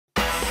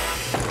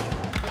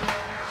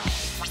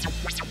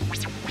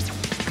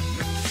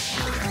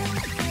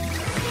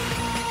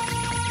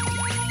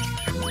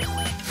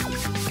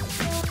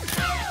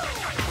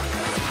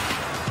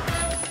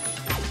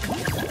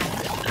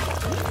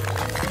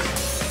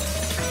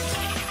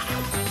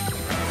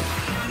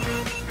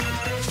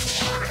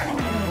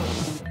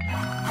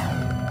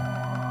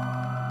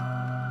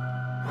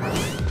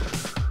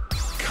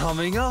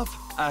Coming up,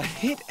 a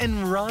hit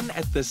and run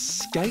at the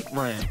skate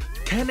ramp.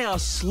 Can our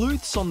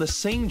sleuths on the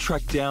scene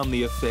track down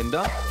the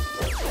offender?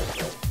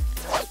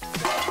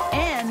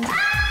 And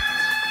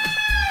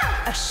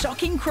a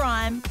shocking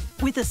crime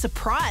with a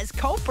surprise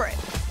culprit.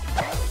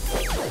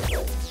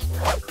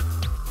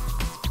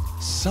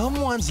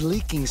 Someone's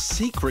leaking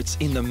secrets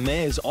in the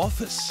mayor's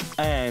office.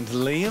 And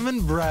Liam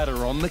and Brad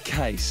are on the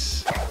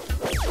case.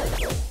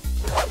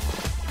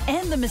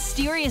 And the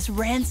mysterious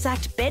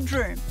ransacked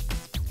bedroom.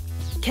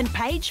 Can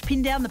Paige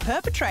pin down the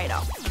perpetrator?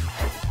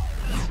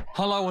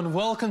 Hello and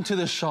welcome to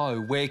the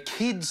show where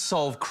kids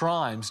solve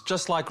crimes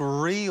just like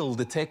real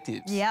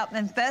detectives. Yep,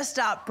 and first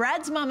up,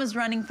 Brad's mum is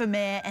running for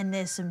mayor and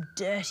there's some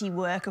dirty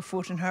work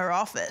afoot in her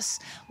office.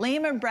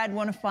 Liam and Brad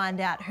want to find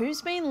out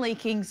who's been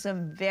leaking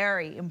some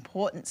very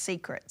important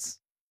secrets.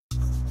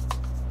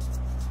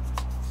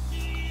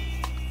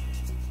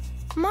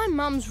 My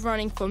mum's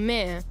running for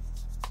mayor,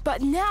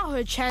 but now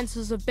her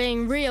chances of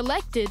being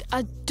re-elected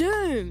are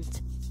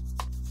doomed.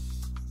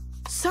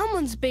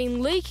 Someone's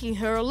been leaking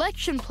her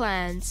election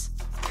plans.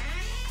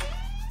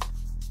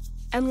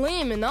 And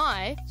Liam and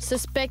I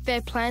suspect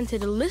they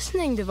planted a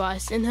listening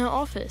device in her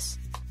office.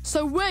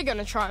 So we're going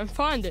to try and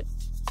find it.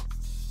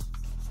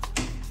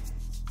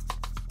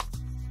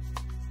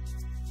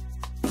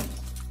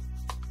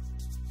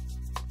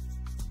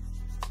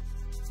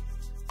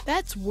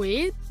 That's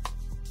weird.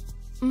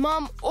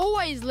 Mum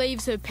always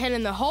leaves her pen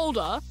in the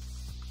holder,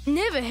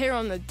 never here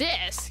on the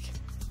desk.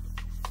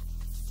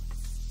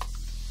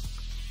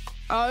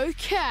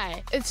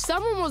 Okay, if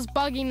someone was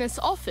bugging this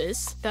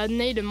office, they'd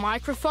need a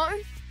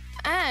microphone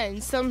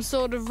and some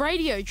sort of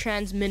radio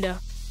transmitter.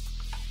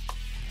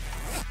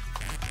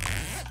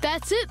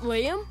 That's it,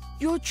 Liam.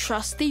 Your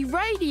trusty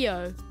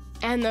radio.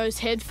 And those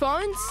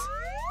headphones?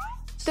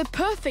 The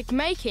perfect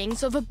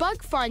makings of a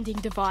bug-finding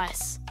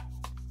device.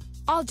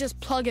 I'll just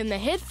plug in the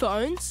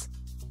headphones.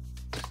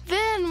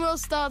 Then we'll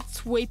start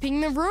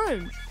sweeping the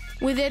room.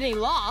 With any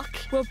luck,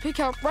 we'll pick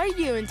up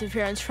radio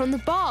interference from the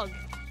bug.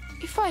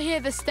 If I hear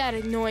the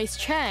static noise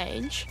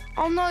change,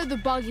 I'll know the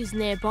bug is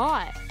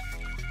nearby.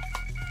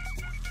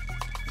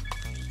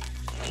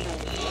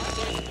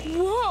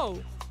 Whoa!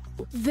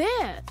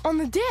 There, on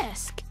the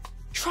desk.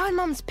 Try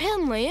Mum's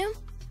pen, Liam.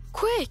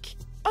 Quick,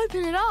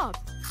 open it up.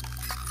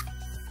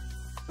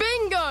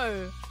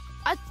 Bingo!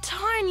 A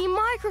tiny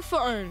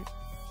microphone.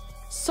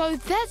 So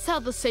that's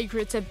how the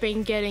secrets have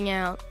been getting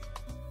out.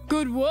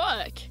 Good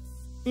work.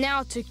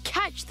 Now to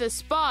catch the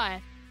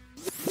spy.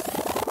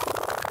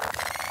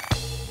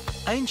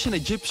 Ancient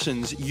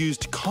Egyptians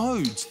used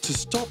codes to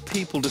stop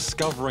people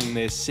discovering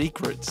their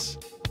secrets.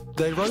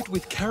 They wrote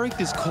with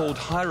characters called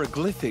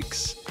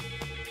hieroglyphics,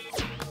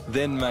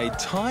 then made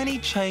tiny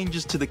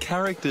changes to the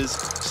characters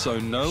so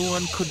no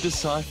one could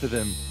decipher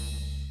them.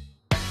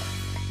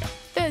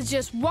 There's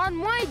just one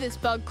way this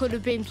bug could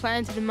have been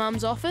planted in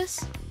Mum's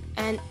office.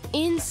 An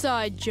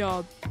inside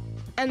job.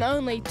 And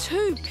only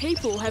 2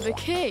 people have a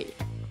key.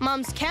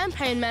 Mum's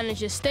campaign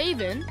manager,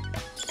 Stephen,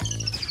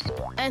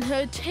 and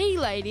her tea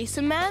lady,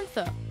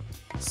 Samantha.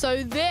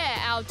 So they're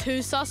our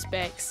 2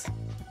 suspects.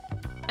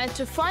 And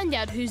to find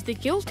out who's the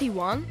guilty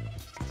one,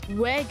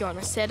 we're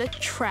gonna set a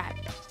trap.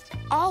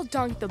 I'll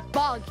dunk the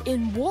bug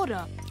in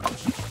water.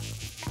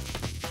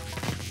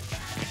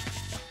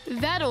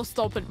 That'll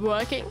stop it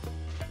working.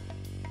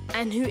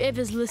 And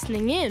whoever's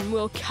listening in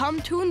will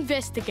come to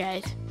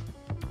investigate.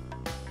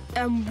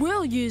 And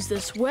we'll use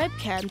this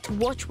webcam to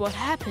watch what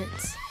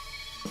happens.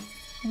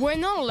 We're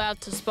not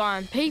allowed to spy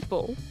on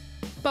people,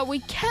 but we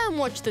can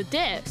watch the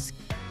desk.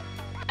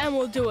 And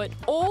we'll do it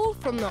all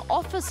from the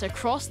office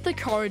across the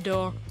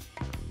corridor.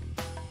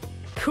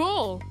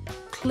 Cool.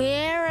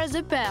 Clear as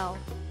a bell.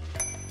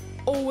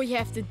 All we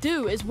have to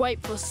do is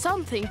wait for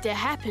something to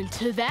happen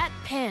to that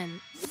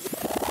pen.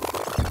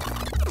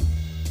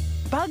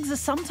 Bugs are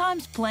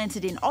sometimes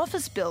planted in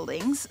office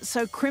buildings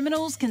so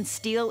criminals can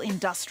steal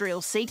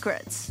industrial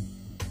secrets.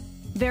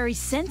 Very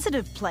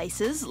sensitive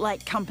places,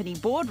 like company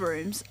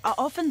boardrooms, are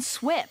often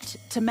swept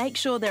to make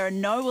sure there are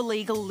no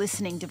illegal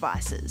listening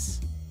devices.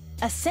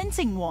 A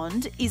sensing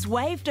wand is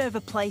waved over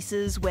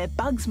places where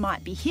bugs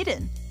might be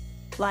hidden,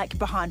 like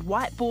behind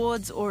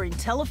whiteboards or in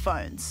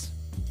telephones.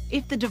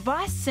 If the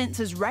device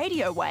senses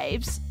radio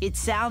waves, it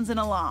sounds an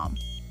alarm.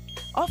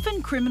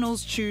 Often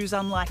criminals choose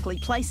unlikely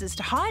places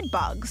to hide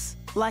bugs,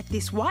 like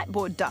this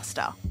whiteboard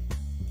duster.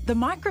 The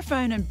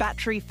microphone and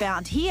battery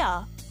found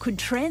here could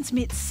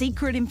transmit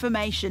secret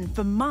information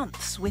for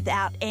months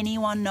without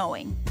anyone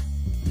knowing.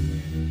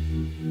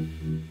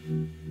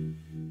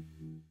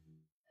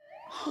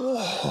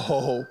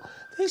 Whoa,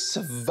 these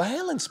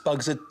surveillance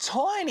bugs are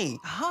tiny.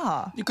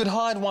 Ah. You could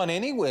hide one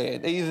anywhere,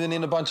 even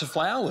in a bunch of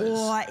flowers.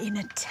 Or in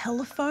a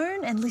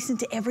telephone and listen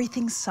to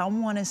everything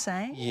someone is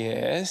saying?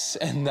 Yes,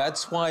 and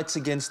that's why it's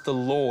against the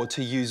law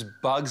to use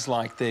bugs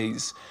like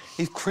these.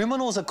 If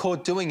criminals are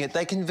caught doing it,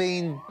 they can be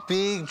in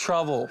big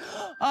trouble.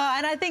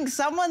 And I think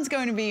someone's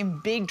going to be in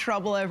big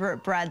trouble over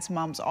at Brad's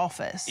mum's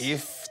office.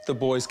 If the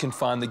boys can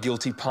find the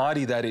guilty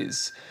party, that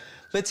is.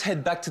 Let's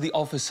head back to the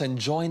office and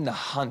join the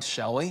hunt,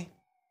 shall we?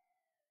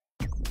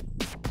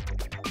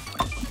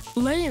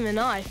 Liam and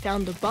I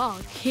found a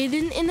bug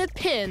hidden in a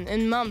pen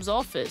in Mum's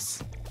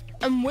office,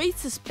 and we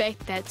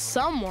suspect that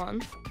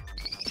someone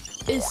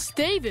is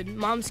Stephen,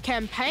 Mum's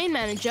campaign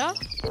manager,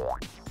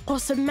 or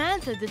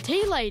Samantha, the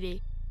tea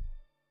lady.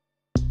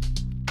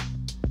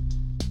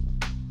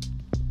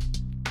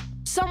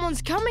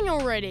 Someone's coming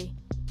already.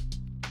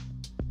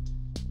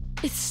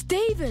 It's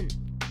Stephen.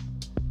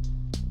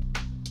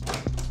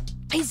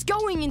 He's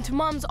going into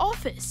Mum's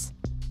office.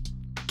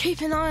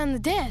 Keep an eye on the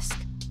desk.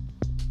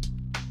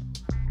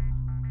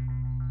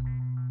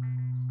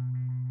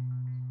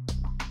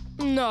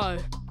 No,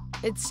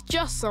 it's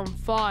just some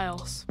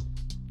files.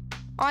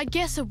 I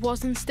guess it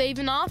wasn't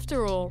Stephen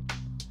after all.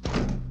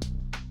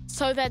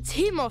 So that's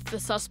him off the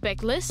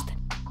suspect list,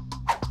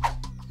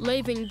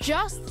 leaving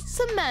just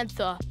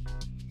Samantha.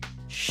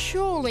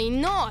 Surely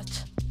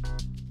not.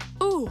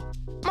 Ooh,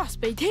 must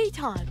be tea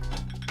time.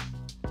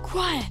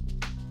 Quiet.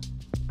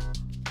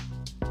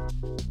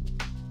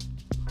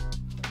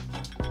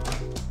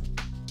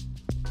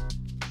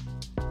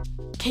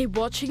 Keep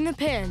watching the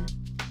pen.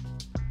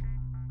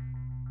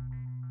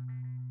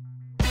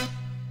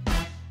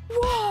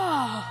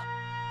 Whoa!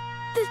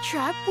 The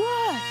trap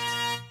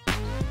worked.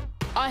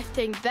 I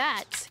think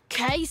that's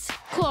case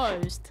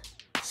closed.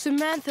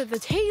 Samantha the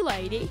tea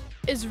lady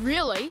is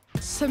really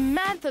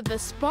Samantha the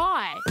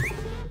spy.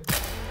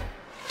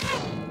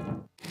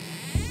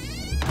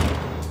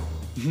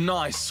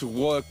 Nice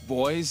work,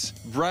 boys.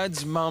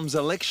 Brad's mum's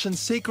election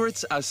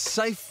secrets are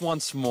safe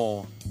once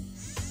more.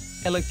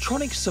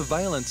 Electronic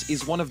surveillance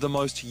is one of the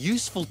most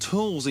useful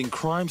tools in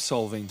crime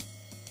solving.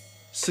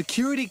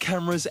 Security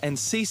cameras and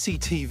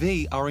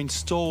CCTV are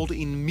installed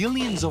in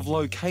millions of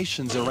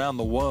locations around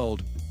the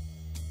world.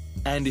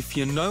 And if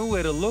you know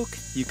where to look,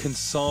 you can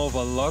solve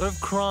a lot of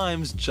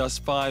crimes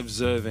just by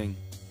observing.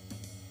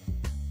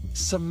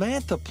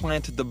 Samantha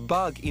planted the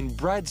bug in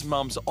Brad's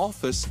mum's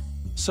office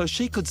so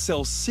she could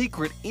sell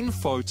secret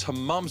info to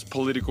Mum's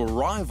political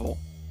rival.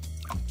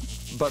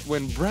 But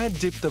when Brad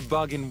dipped the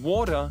bug in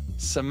water,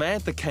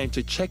 Samantha came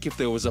to check if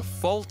there was a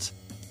fault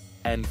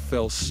and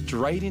fell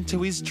straight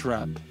into his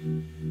trap.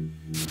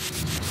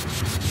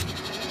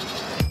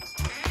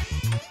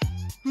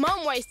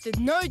 Mum wasted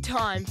no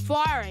time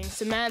firing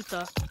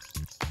Samantha,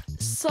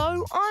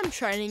 so I'm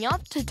training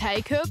up to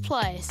take her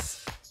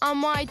place. Are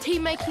my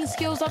tea-making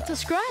skills up to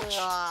scratch?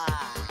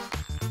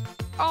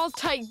 I'll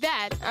take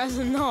that as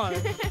a no.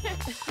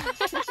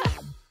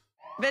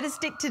 Better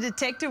stick to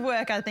detective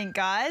work, I think,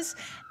 guys.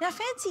 Now,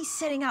 fancy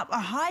setting up a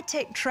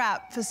high-tech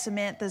trap for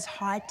Samantha's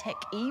high-tech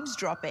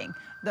eavesdropping.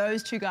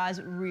 Those two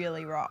guys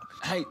really rock.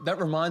 Hey, that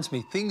reminds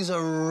me, things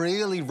are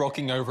really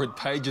rocking over at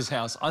Paige's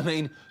house. I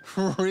mean,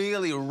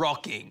 really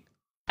rocking.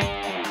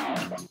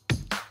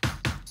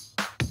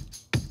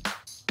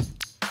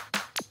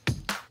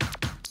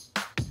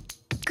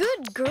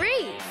 Good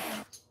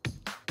grief!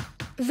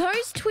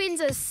 Those twins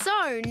are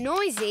so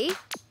noisy.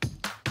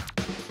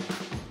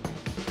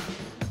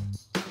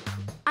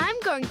 I'm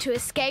going to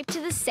escape to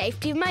the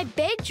safety of my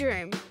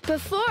bedroom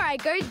before I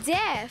go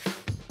deaf.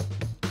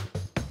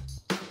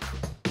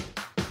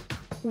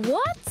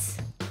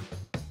 What?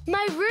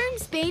 My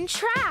room's been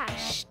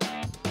trashed.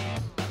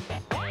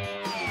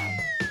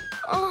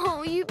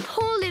 Oh, you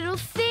poor little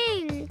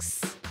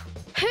things.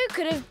 Who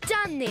could have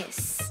done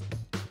this?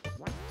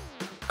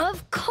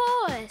 Of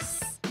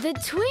course, the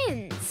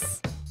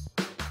twins.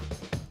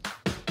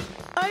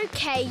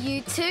 Okay,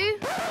 you two.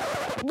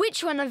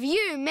 Which one of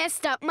you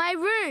messed up my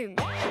room?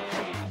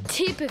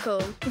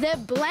 Typical. They're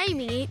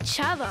blaming each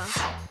other.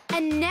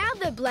 And now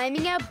they're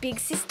blaming our big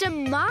sister,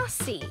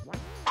 Marcy.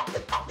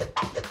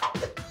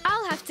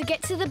 I'll have to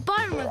get to the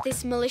bottom of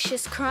this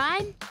malicious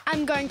crime.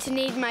 I'm going to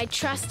need my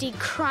trusty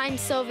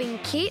crime-solving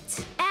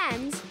kit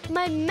and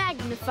my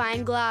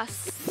magnifying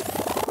glass.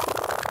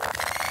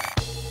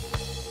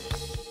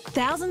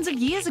 Thousands of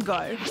years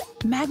ago,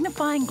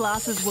 magnifying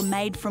glasses were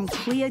made from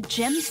clear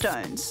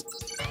gemstones.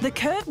 The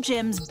curved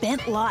gems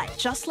bent light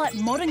just like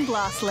modern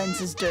glass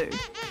lenses do.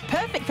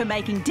 Perfect for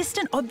making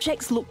distant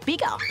objects look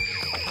bigger.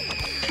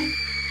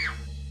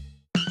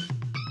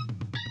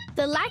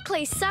 The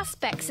likely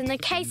suspects in the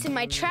case in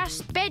my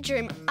trashed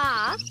bedroom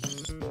are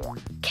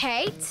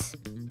Kate,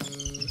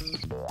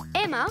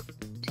 Emma,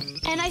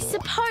 and I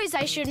suppose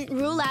I shouldn't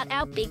rule out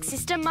our big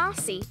sister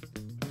Marcy.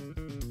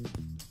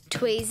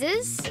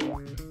 Tweezers,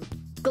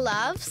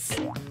 gloves,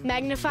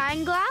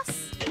 magnifying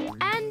glass,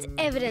 and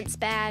evidence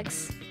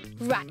bags.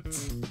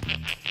 Right.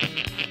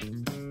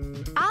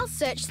 I'll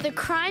search the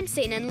crime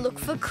scene and look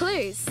for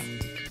clues.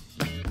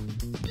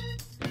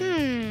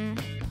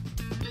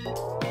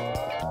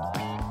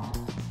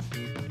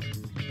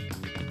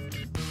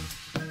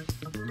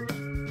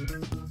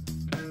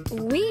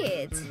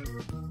 Weird.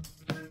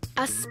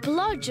 A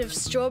splodge of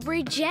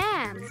strawberry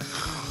jam.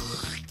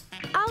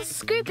 I'll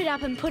scoop it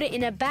up and put it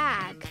in a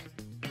bag.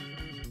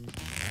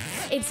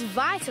 It's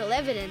vital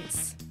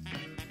evidence,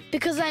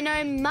 because I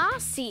know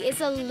Marcy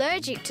is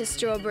allergic to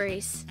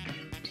strawberries.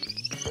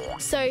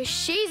 So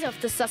she's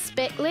off the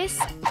suspect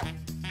list.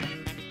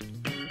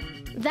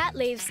 That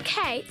leaves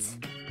Kate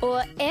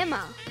or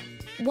Emma.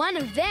 one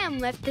of them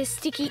left the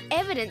sticky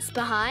evidence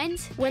behind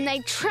when they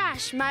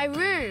trashed my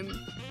room.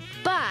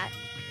 But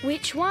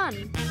which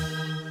one?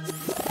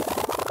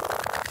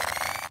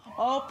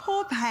 Oh,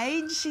 poor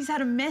Paige. She's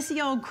had a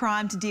messy old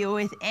crime to deal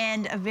with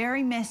and a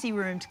very messy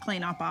room to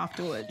clean up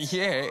afterwards.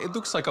 Yeah, it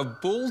looks like a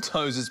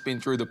bulldozer's been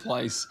through the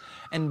place.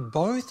 And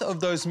both of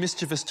those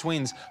mischievous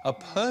twins are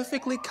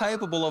perfectly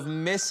capable of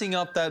messing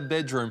up that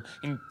bedroom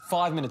in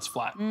 5 minutes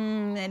flat.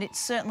 And it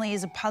certainly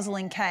is a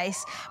puzzling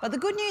case. But the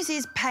good news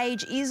is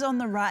Paige is on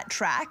the right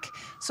track.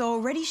 So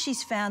already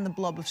she's found the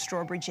blob of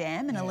strawberry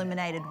jam and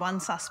eliminated one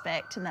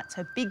suspect, and that's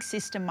her big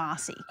sister,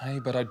 Marcy. Hey,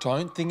 but I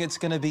don't think it's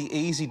going to be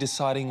easy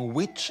deciding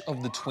which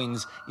of the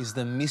twins is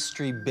the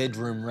mystery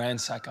bedroom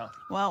ransacker.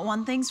 Well,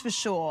 one thing's for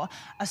sure,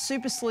 a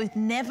super sleuth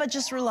never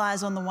just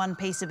relies on the one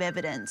piece of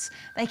evidence.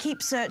 They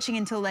keep searching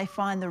until they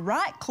find the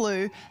right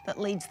clue that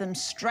leads them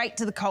straight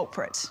to the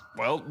culprit.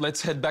 Well,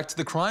 let's head back to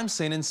the crime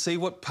scene and see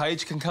what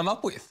Paige can come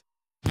up with.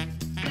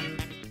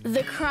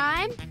 The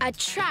crime? A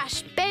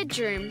trash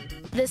bedroom.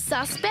 The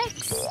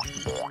suspects?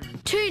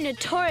 Two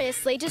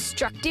notoriously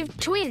destructive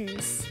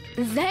twins.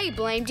 They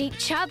blamed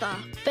each other,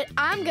 but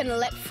I'm gonna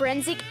let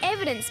forensic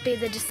evidence be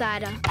the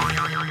decider.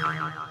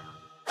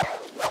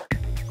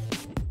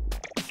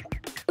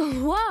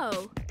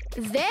 Whoa!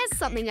 There's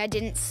something I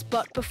didn't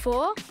spot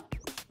before.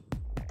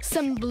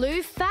 Some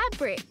blue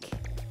fabric.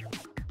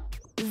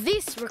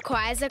 This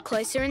requires a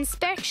closer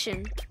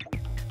inspection.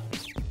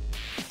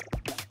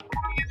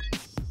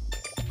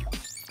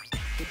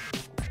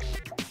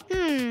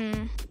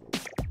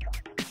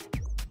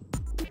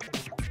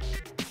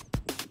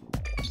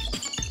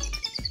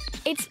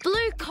 It's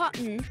blue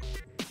cotton,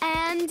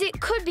 and it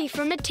could be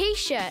from a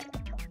t-shirt.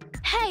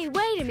 Hey,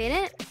 wait a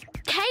minute.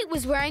 Kate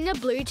was wearing a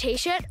blue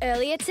t-shirt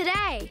earlier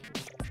today.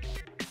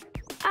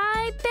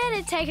 I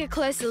better take a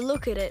closer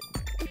look at it.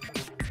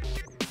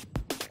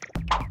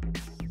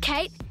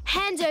 Kate,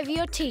 hand over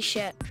your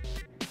t-shirt.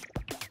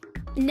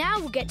 Now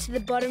we'll get to the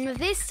bottom of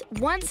this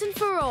once and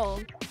for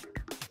all.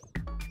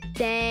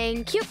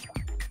 Thank you.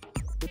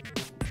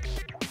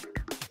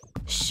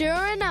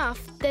 Sure enough,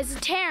 there's a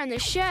tear in the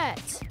shirt.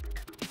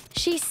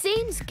 She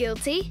seems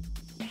guilty.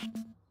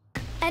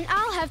 And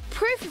I'll have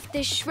proof if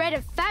this shred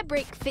of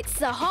fabric fits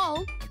the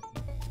hole.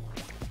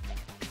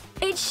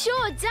 It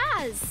sure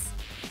does.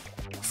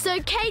 So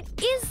Kate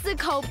is the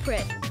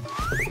culprit.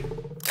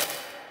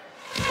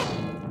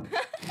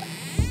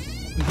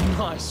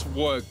 Nice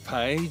work,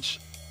 Paige.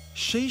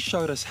 She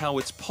showed us how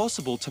it's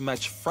possible to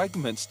match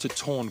fragments to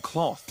torn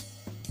cloth.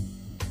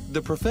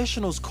 The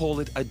professionals call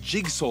it a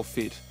jigsaw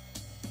fit.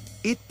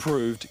 It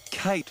proved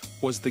Kate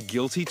was the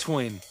guilty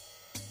twin.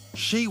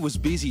 She was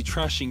busy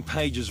trashing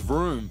Paige's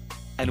room,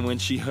 and when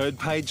she heard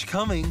Paige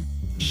coming,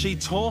 she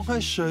tore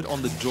her shirt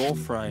on the door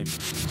frame.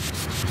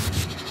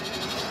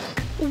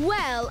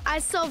 Well, I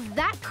solved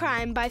that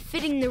crime by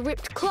fitting the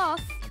ripped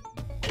cloth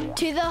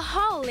to the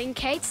hole in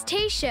Kate's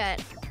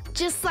t-shirt,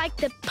 just like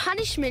the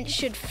punishment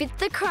should fit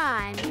the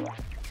crime.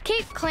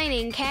 Keep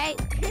cleaning, Kate.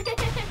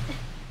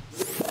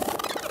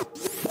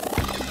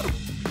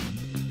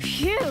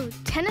 Phew,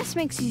 tennis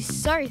makes you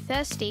so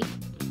thirsty.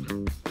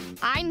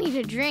 I need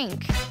a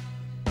drink.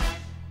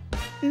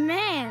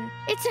 Man,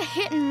 it's a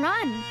hit and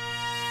run.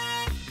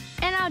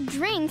 And our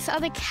drinks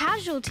are the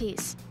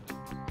casualties.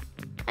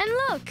 And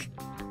look,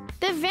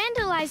 they've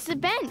vandalized the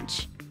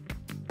bench.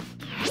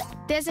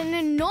 There's an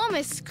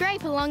enormous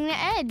scrape along the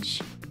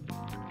edge.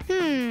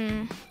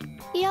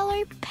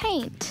 Yellow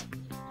paint.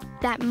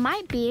 That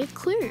might be a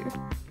clue.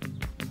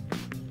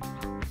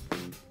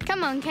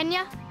 Come on,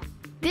 Kenya.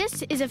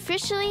 This is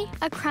officially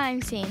a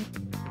crime scene.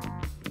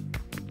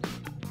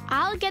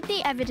 I'll get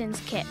the evidence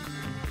kit.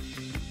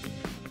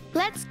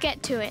 Let's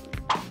get to it.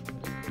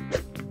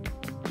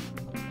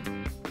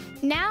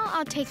 Now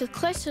I'll take a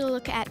closer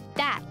look at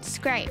that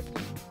scrape.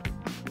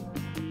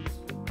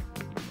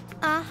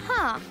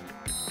 Aha!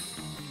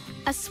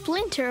 A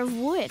splinter of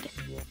wood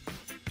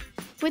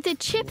with a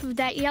chip of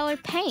that yellow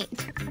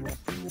paint.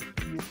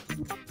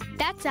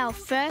 That's our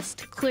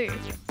first clue.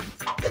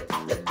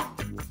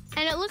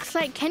 And it looks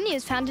like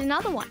Kenya's found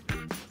another one.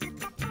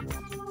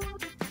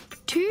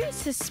 Two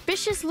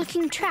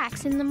suspicious-looking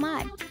tracks in the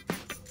mud.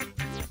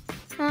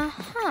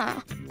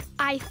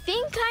 I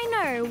think I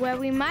know where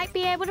we might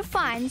be able to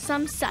find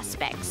some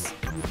suspects.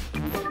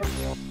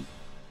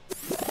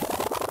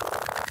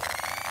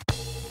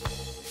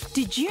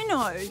 Did you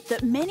know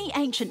that many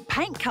ancient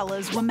paint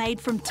colours were made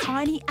from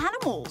tiny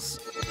animals?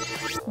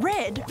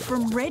 Red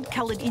from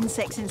red-coloured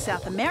insects in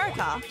South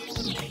America,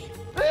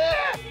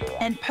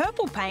 and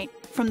purple paint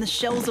from the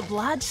shells of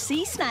large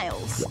sea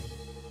snails.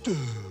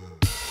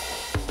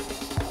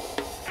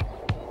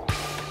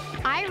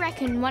 I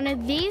reckon one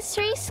of these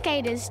three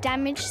skaters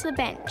damaged the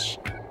bench.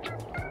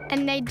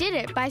 And they did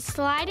it by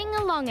sliding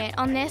along it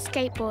on their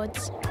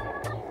skateboards.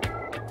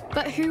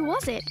 But who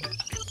was it?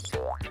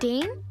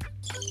 Dean?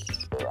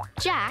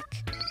 Jack?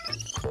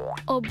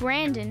 Or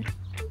Brandon?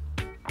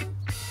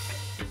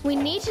 We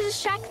need to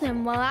distract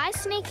them while I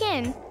sneak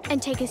in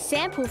and take a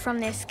sample from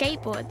their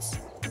skateboards.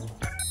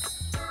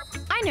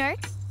 I know.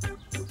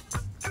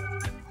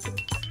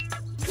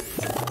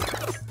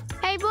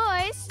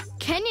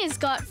 Kenya's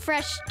got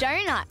fresh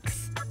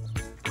donuts.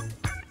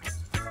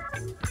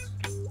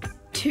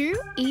 Too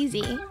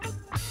easy.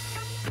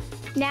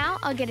 Now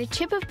I'll get a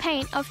chip of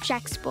paint off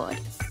Jack's board.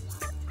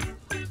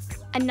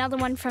 Another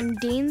one from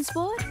Dean's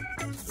board.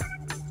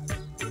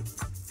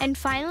 And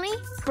finally,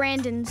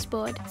 Brandon's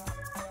board.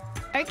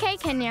 Okay,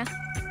 Kenya.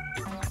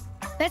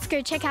 Let's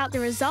go check out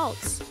the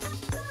results.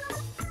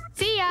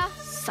 See ya,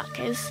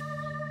 suckers.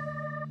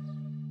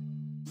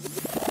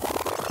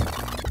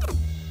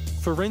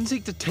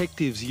 Forensic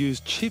detectives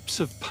use chips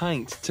of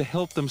paint to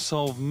help them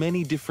solve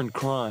many different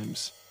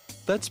crimes.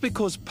 That's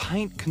because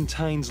paint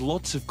contains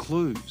lots of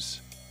clues.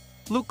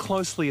 Look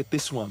closely at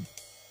this one.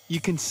 You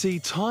can see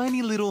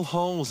tiny little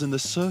holes in the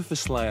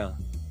surface layer.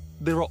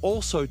 There are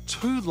also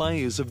 2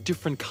 layers of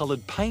different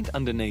coloured paint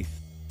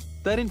underneath.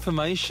 That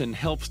information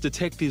helps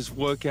detectives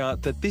work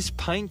out that this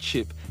paint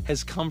chip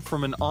has come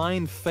from an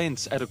iron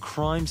fence at a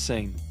crime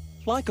scene.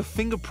 Like a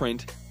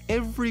fingerprint,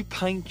 every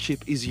paint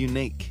chip is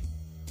unique.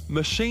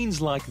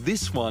 Machines like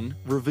this one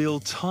reveal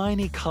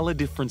tiny colour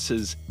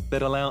differences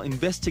that allow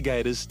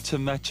investigators to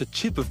match a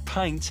chip of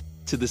paint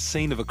to the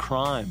scene of a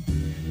crime.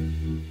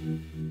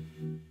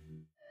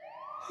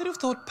 Who'd have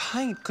thought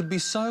paint could be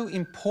so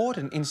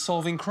important in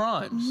solving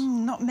crimes?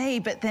 Not me,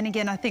 but then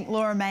again, I think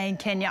Laura-Mae and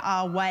Kenya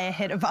are way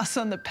ahead of us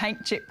on the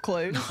paint chip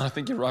clue. I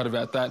think you're right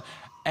about that.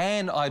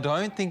 And I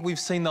don't think we've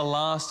seen the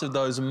last of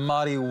those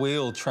muddy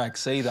wheel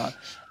tracks either.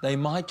 They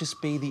might just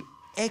be the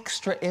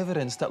extra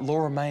evidence that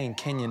Laura-Mae and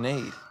Kenya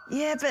need.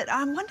 Yeah, but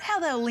I wonder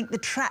how they'll link the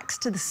tracks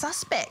to the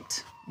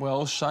suspect.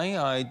 Well, Shay,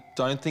 I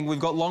don't think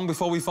we've got long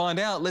before we find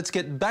out. Let's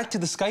get back to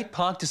the skate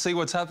park to see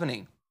what's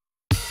happening.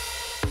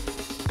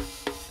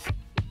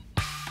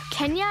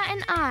 Kenya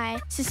and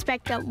I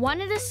suspect that one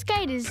of the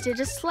skaters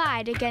did a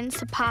slide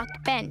against a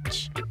parked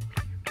bench.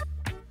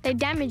 They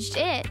damaged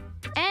it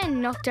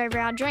and knocked over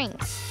our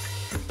drinks.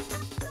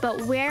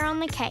 But we're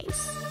on the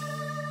case.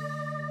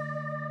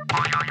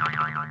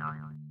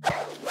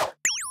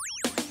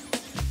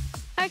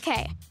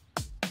 Okay,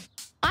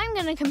 I'm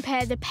going to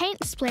compare the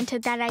paint splinter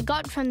that I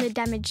got from the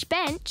damaged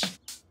bench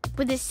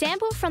with a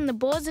sample from the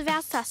boards of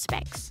our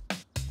suspects,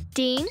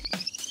 Dean,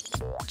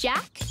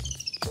 Jack,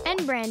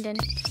 and Brandon.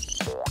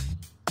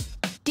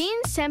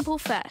 Dean's sample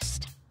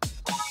first.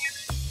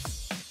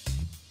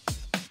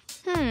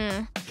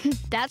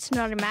 That's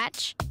not a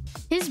match.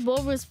 His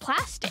board was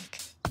plastic.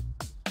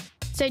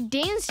 So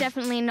Dean's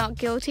definitely not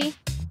guilty.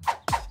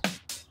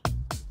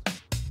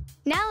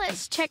 Now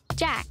let's check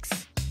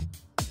Jack's.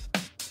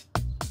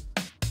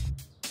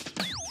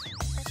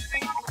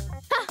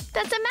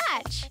 That's a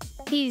match.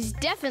 He's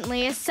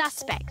definitely a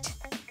suspect.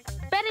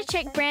 Better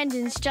check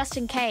Brandon's just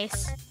in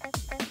case.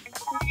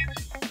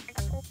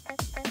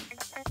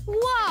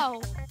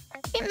 Whoa!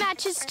 It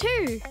matches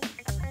too.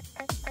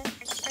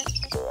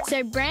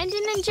 So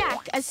Brandon and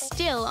Jack are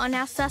still on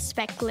our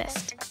suspect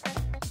list.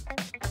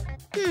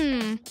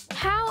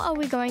 How are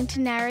we going to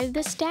narrow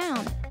this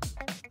down?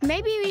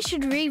 Maybe we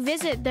should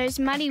revisit those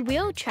muddy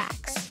wheel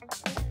tracks.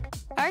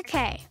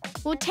 Okay,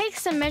 we'll take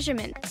some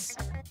measurements.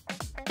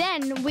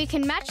 Then we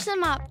can match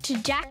them up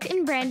to Jack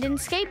and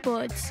Brandon's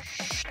skateboards.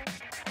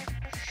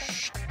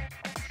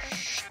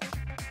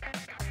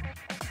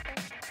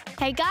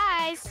 Hey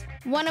guys,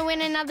 want to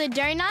win another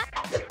donut?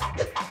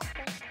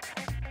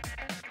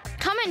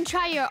 Come and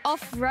try your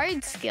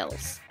off-road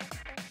skills.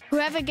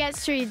 Whoever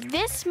gets through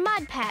this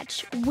mud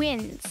patch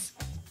wins.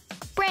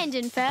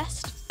 Brandon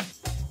first.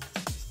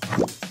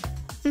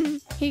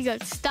 He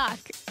got stuck.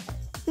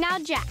 Now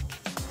Jack.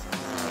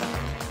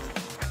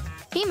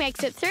 He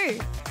makes it through.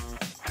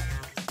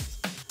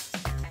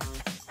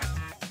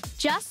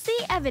 Just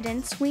the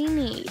evidence we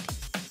need.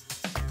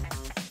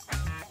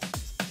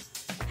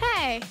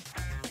 Hey,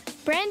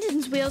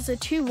 Brandon's wheels are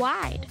too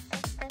wide.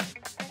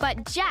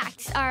 But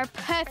Jack's are a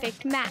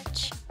perfect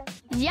match.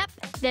 Yep,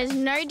 there's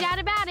no doubt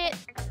about it.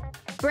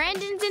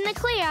 Brandon's in the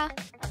clear.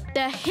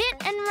 The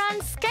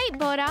hit-and-run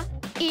skateboarder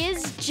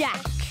is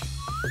Jack.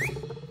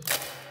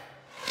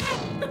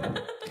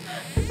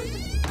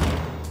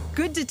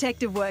 Good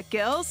detective work,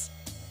 girls.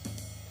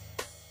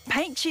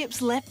 Paint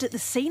chips left at the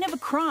scene of a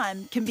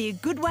crime can be a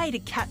good way to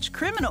catch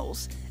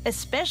criminals,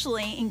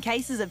 especially in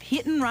cases of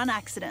hit-and-run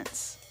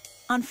accidents.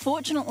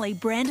 Unfortunately,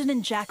 Brandon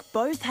and Jack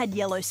both had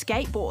yellow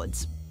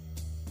skateboards,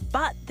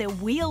 but their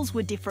wheels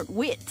were different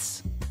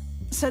widths.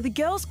 So the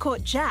girls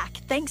caught Jack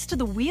thanks to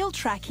the wheel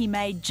track he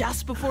made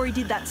just before he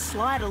did that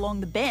slide along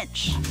the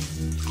bench.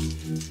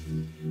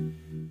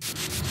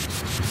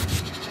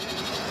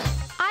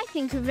 I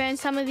think we've earned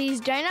some of these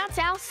donuts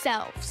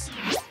ourselves.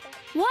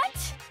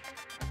 What?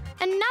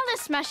 Another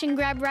smash and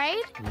grab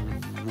raid?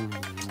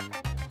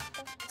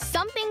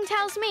 Something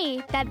tells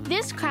me that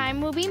this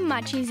crime will be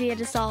much easier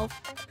to solve.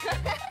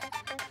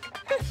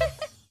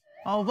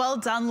 Oh, well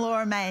done,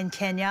 Laura-Mae and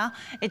Kenya.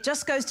 It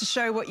just goes to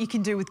show what you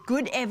can do with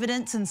good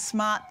evidence and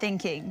smart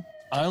thinking.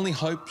 I only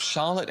hope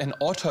Charlotte and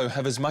Otto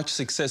have as much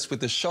success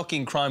with the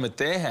shocking crime at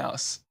their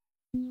house.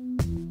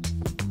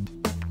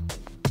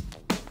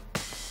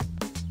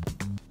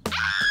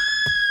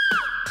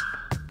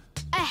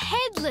 A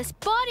headless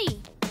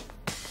body.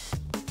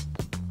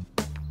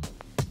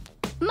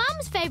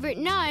 Mum's favourite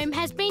gnome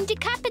has been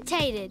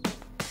decapitated.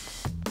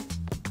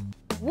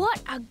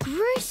 What a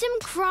gruesome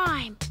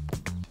crime.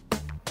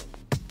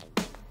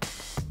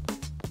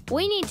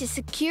 We need to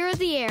secure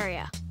the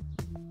area.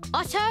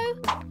 Otto,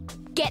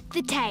 get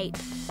the tape.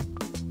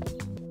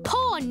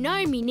 Poor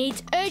Nomi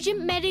needs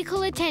urgent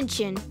medical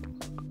attention.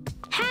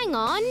 Hang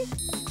on.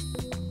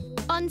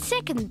 On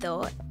second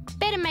thought,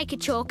 better make a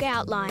chalk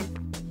outline.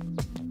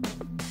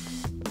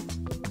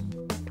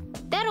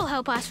 That'll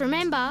help us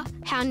remember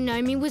how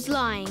Nomi was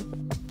lying.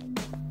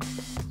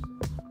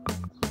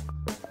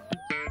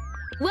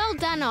 Well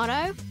done,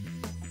 Otto.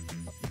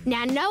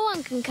 Now no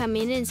one can come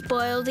in and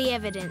spoil the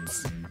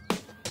evidence.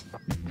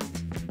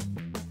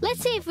 Let's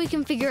see if we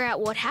can figure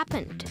out what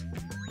happened.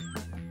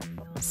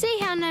 See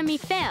how Nomi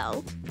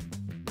fell?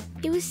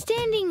 He was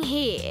standing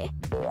here,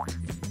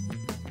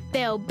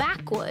 fell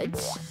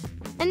backwards,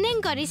 and then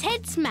got his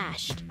head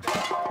smashed.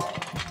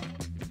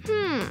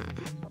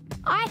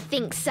 I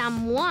think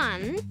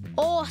someone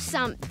or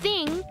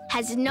something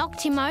has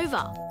knocked him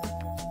over.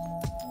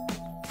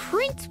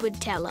 Prints would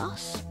tell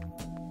us,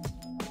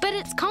 but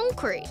it's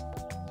concrete,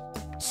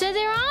 so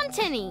there aren't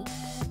any.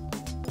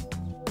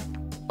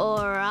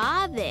 Or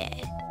are there?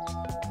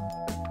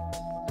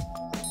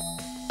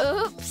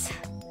 Oops,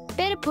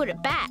 better put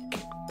it back.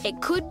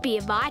 It could be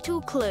a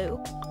vital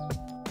clue.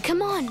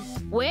 Come on,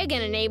 we're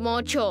gonna need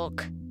more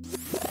chalk.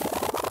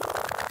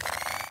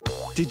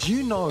 Did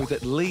you know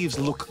that leaves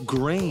look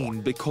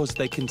green because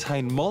they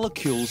contain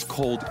molecules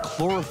called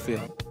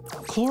chlorophyll?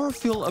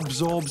 Chlorophyll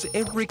absorbs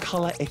every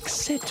colour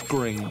except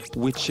green,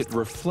 which it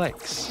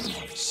reflects.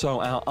 So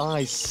our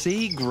eyes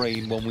see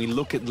green when we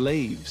look at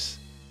leaves.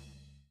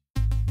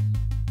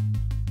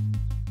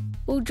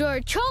 We'll draw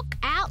a chalk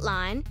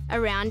outline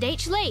around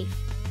each leaf.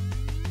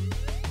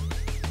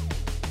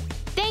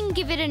 Then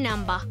give it a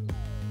number.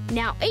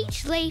 Now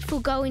each leaf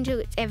will go into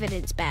its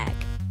evidence bag.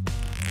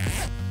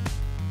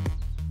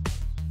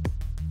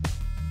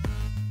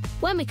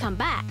 When we come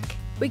back,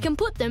 we can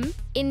put them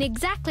in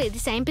exactly the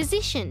same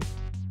position.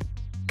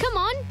 Come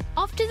on,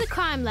 off to the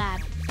crime lab.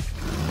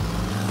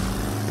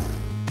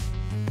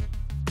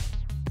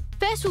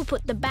 First we'll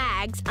put the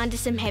bags under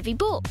some heavy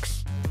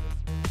books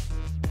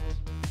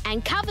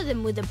and cover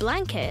them with a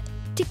blanket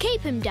to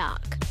keep them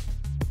dark.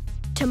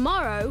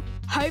 Tomorrow,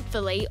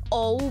 hopefully,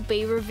 all will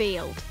be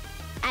revealed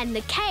and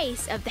the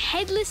case of the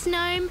headless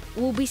gnome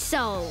will be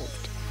solved.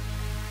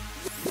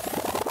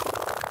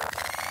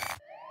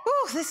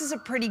 This is a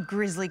pretty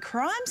grisly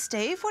crime,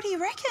 Steve. What do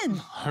you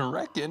reckon? I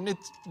reckon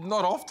it's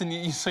not often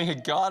you see a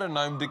garter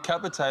gnome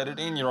decapitated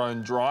in your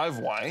own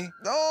driveway.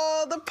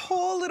 Oh, the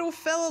poor little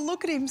fella.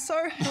 Look at him,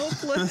 so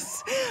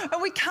helpless.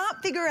 And we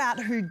can't figure out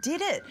who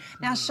did it.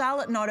 Now,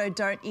 Charlotte and Otto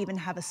don't even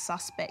have a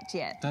suspect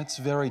yet. That's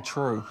very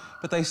true,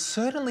 but they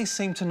certainly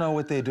seem to know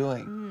what they're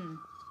doing.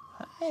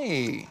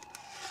 Hey,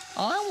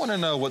 I want to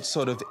know what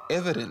sort of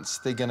evidence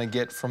they're going to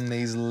get from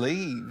these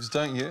leaves,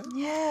 don't you?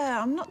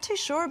 Yeah, I'm not too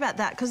sure about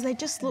that because they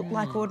just look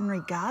like ordinary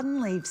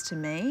garden leaves to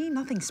me.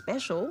 Nothing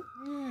special.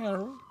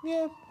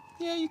 Yeah,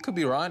 you could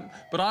be right.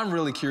 But I'm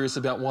really curious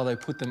about why they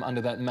put them under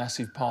that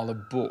massive pile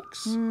of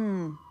books.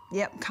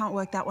 Yep, can't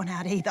work that one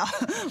out either.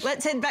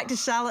 Let's head back to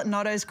Charlotte and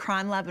Otto's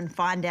crime lab and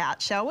find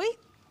out, shall we?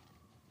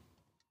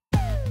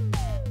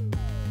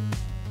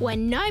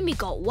 When Nomi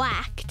got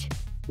whacked,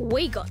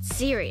 we got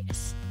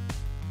serious.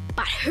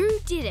 But who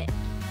did it?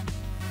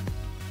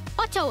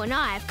 Otto and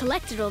I have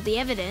collected all the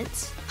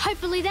evidence.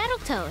 Hopefully that'll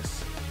tell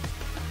us.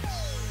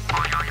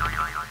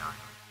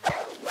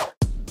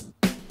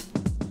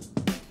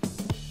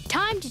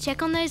 Time to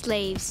check on those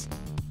leaves.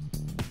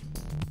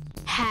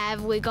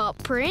 Have we got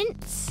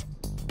prints?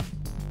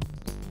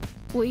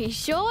 We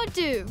sure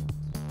do.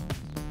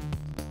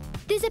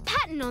 There's a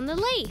pattern on the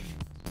leaf.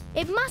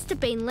 It must have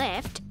been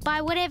left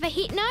by whatever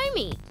hit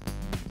Nomi.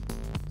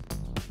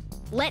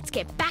 Let's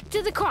get back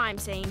to the crime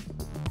scene.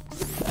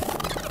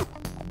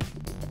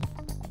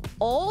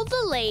 All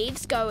the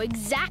leaves go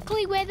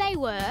exactly where they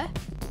were.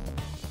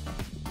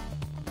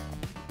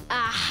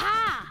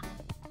 Aha!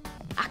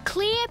 A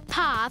clear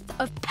path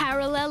of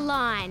parallel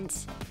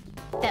lines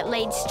that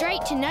lead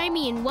straight to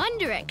Nomi in one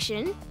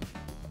direction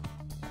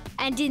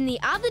and in the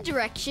other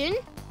direction,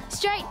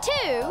 straight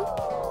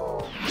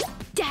to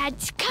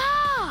Dad's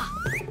car.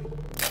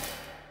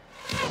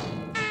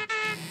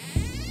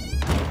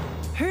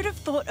 Who'd have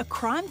thought a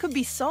crime could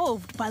be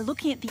solved by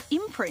looking at the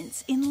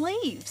imprints in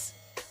leaves?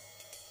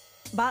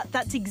 But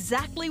that's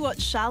exactly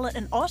what Charlotte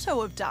and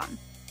Otto have done.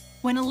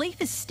 When a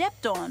leaf is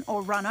stepped on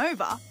or run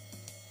over,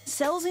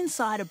 cells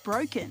inside are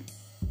broken.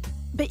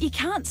 But you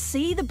can't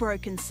see the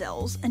broken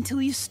cells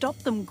until you stop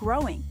them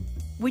growing,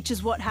 which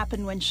is what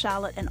happened when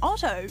Charlotte and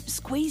Otto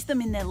squeezed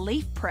them in their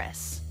leaf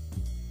press.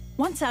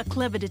 Once our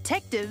clever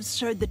detectives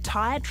showed the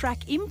tyre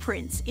track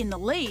imprints in the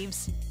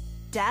leaves,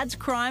 Dad's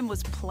crime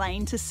was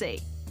plain to see.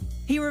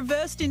 He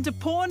reversed into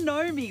poor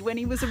Nomi when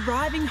he was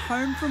arriving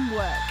home from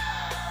work.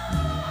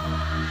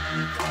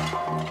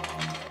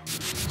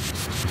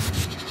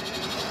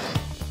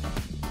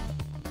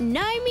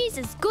 Nomi's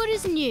as good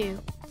as new,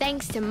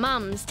 thanks to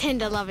Mum's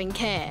tender loving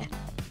care.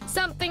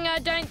 Something I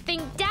don't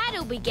think Dad Dad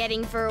will be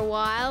getting for a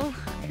while.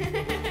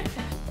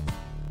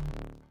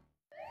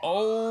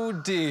 Oh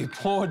dear,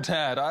 poor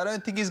Dad. I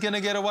don't think he's going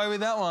to get away with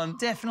that one.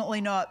 Definitely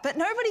not. But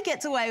nobody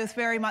gets away with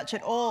very much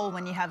at all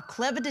when you have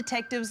clever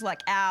detectives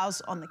like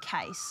ours on the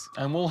case.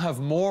 And we'll have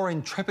more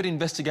intrepid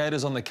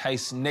investigators on the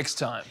case next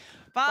time.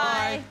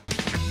 Bye.